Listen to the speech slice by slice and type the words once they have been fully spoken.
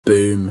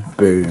Boom,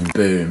 boom,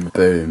 boom,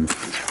 boom.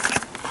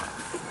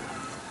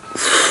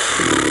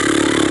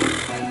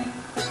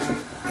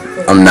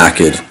 I'm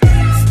knackered.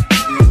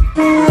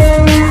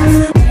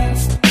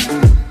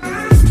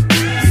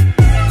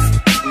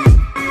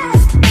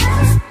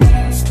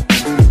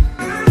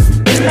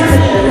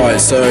 Right,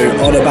 so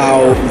on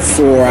about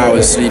 4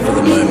 hours sleep at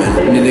the moment.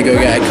 We need to go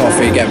get a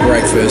coffee, get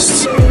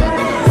breakfast.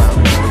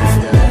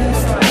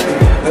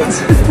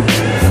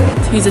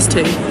 Who's this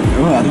to?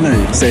 Oh, I don't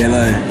know. Say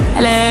hello.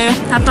 Hello.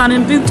 Have fun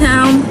in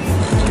Boomtown.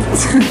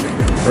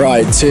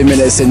 Right, 2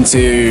 minutes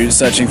into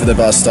searching for the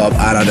bus stop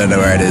and I don't know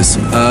where it is.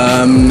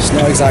 It's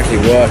not exactly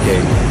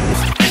working.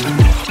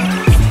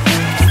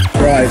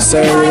 Right,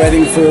 so we're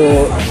waiting for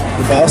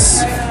the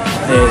bus.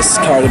 It's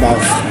currently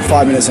about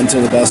 5 minutes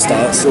until the bus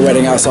starts. We're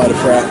waiting outside of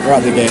Pratt. We're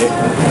at the gate.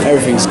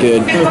 Everything's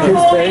good.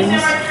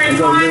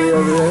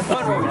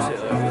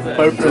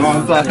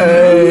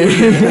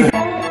 Hey.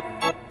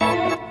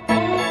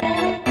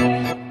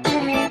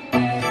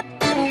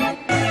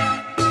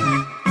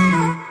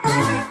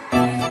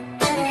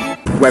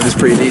 Weather's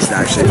pretty decent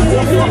actually.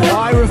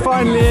 Alright, we're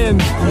finally in.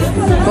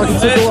 Fucking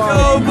took a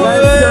while.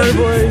 Let's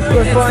go, boys.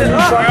 We're finally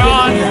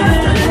fucking in.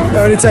 It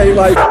only take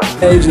like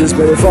ages,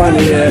 but we're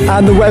finally here.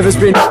 And the weather's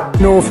been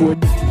awful.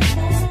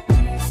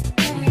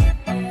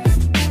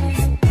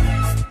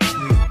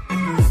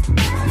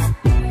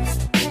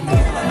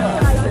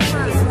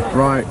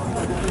 Right,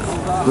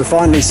 we're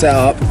finally set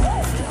up.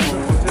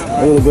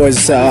 All the boys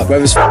are set up.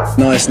 Weather's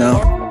nice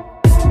now.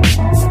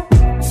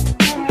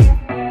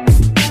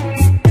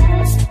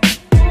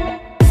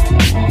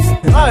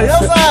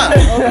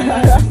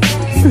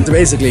 So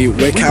basically,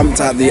 we're camped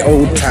at the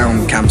Old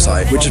Town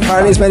campsite, which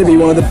apparently is meant to be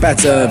one of the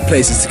better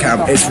places to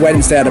camp. It's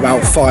Wednesday at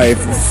about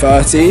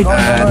 5:30,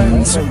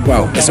 and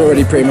well, it's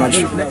already pretty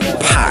much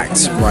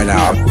packed right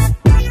now.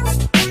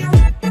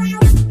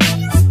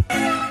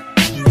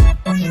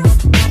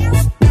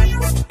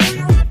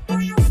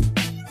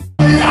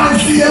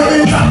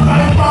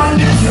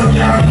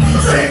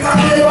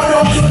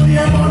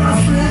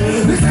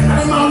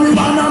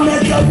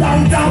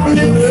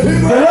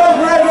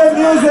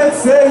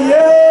 Say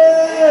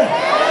yeah!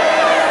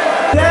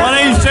 My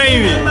name's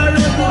Jamie. Are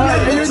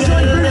you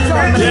enjoying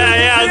Boomtown?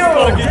 Yeah, it's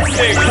fucking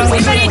sick.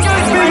 Everybody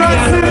enjoys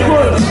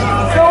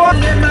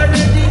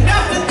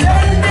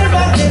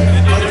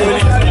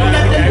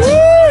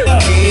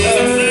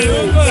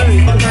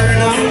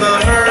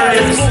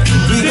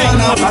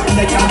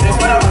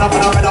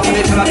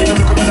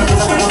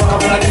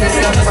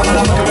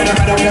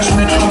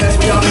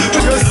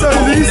You're so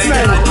loose,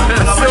 man.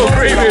 So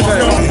creepy,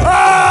 man.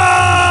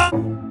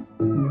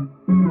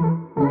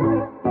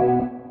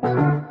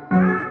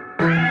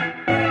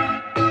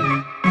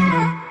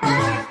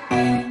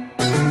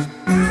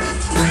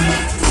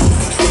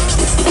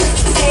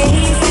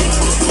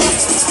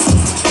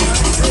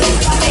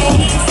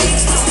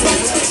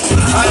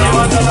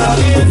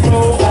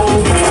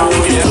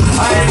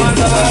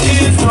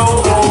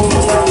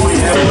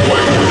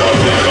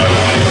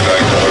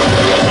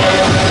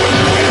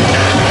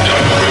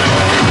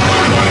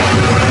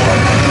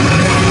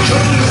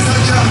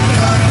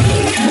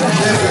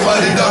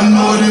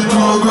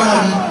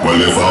 Well,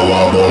 if I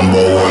want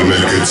bumbo, we'll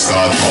make it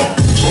start up.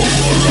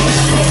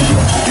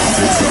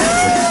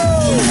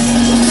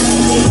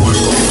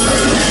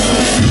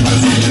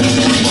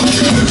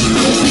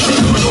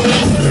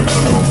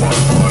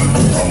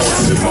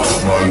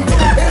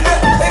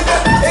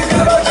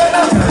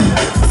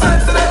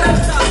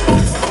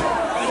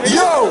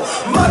 Yo!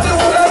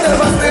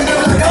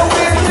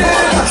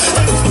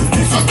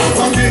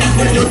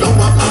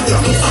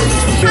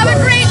 Have a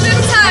great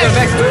Boomtown.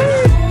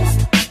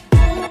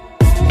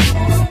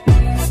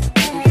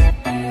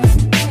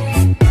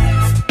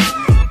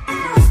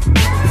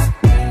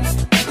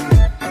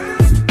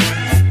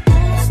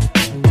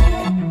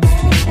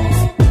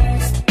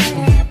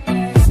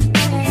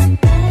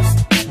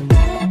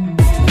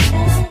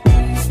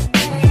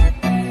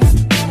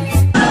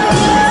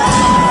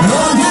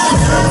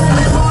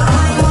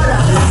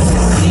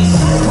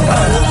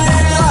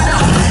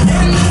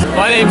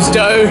 My name's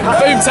Joe.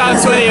 Boomtown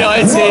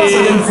 2019.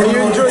 Are you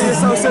enjoying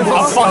yourself so far?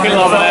 I fucking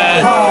love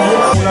it.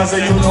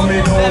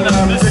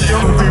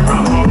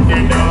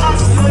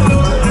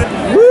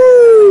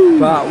 Woo!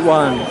 Part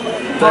one.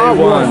 Day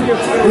one.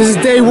 This is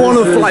day one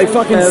of like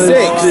fucking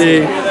 6.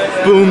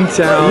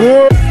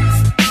 Boomtown.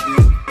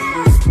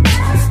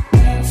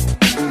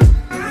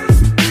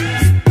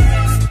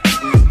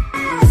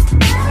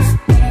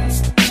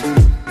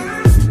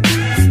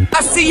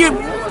 I see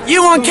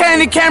you on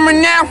candid camera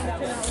now.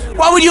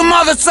 What would your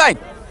mother say?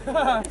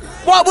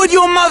 What would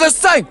your mother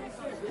say?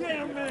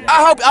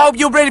 I hope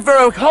you're ready for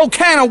a whole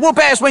can of whoop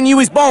ass when you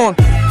was born.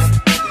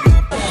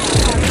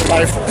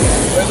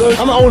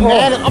 I'm an old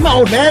man. I'm an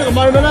old man at the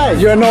moment, eh?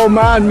 You're an old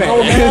man, mate.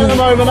 Old man at the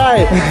moment,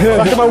 eh?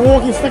 Fucking my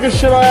walking stick of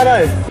shit I had,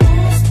 eh?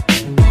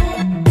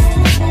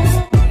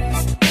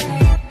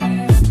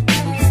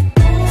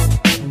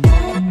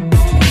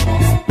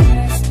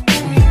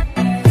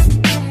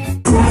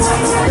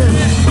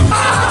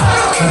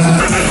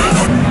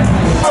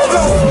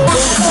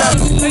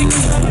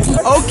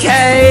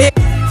 Okay.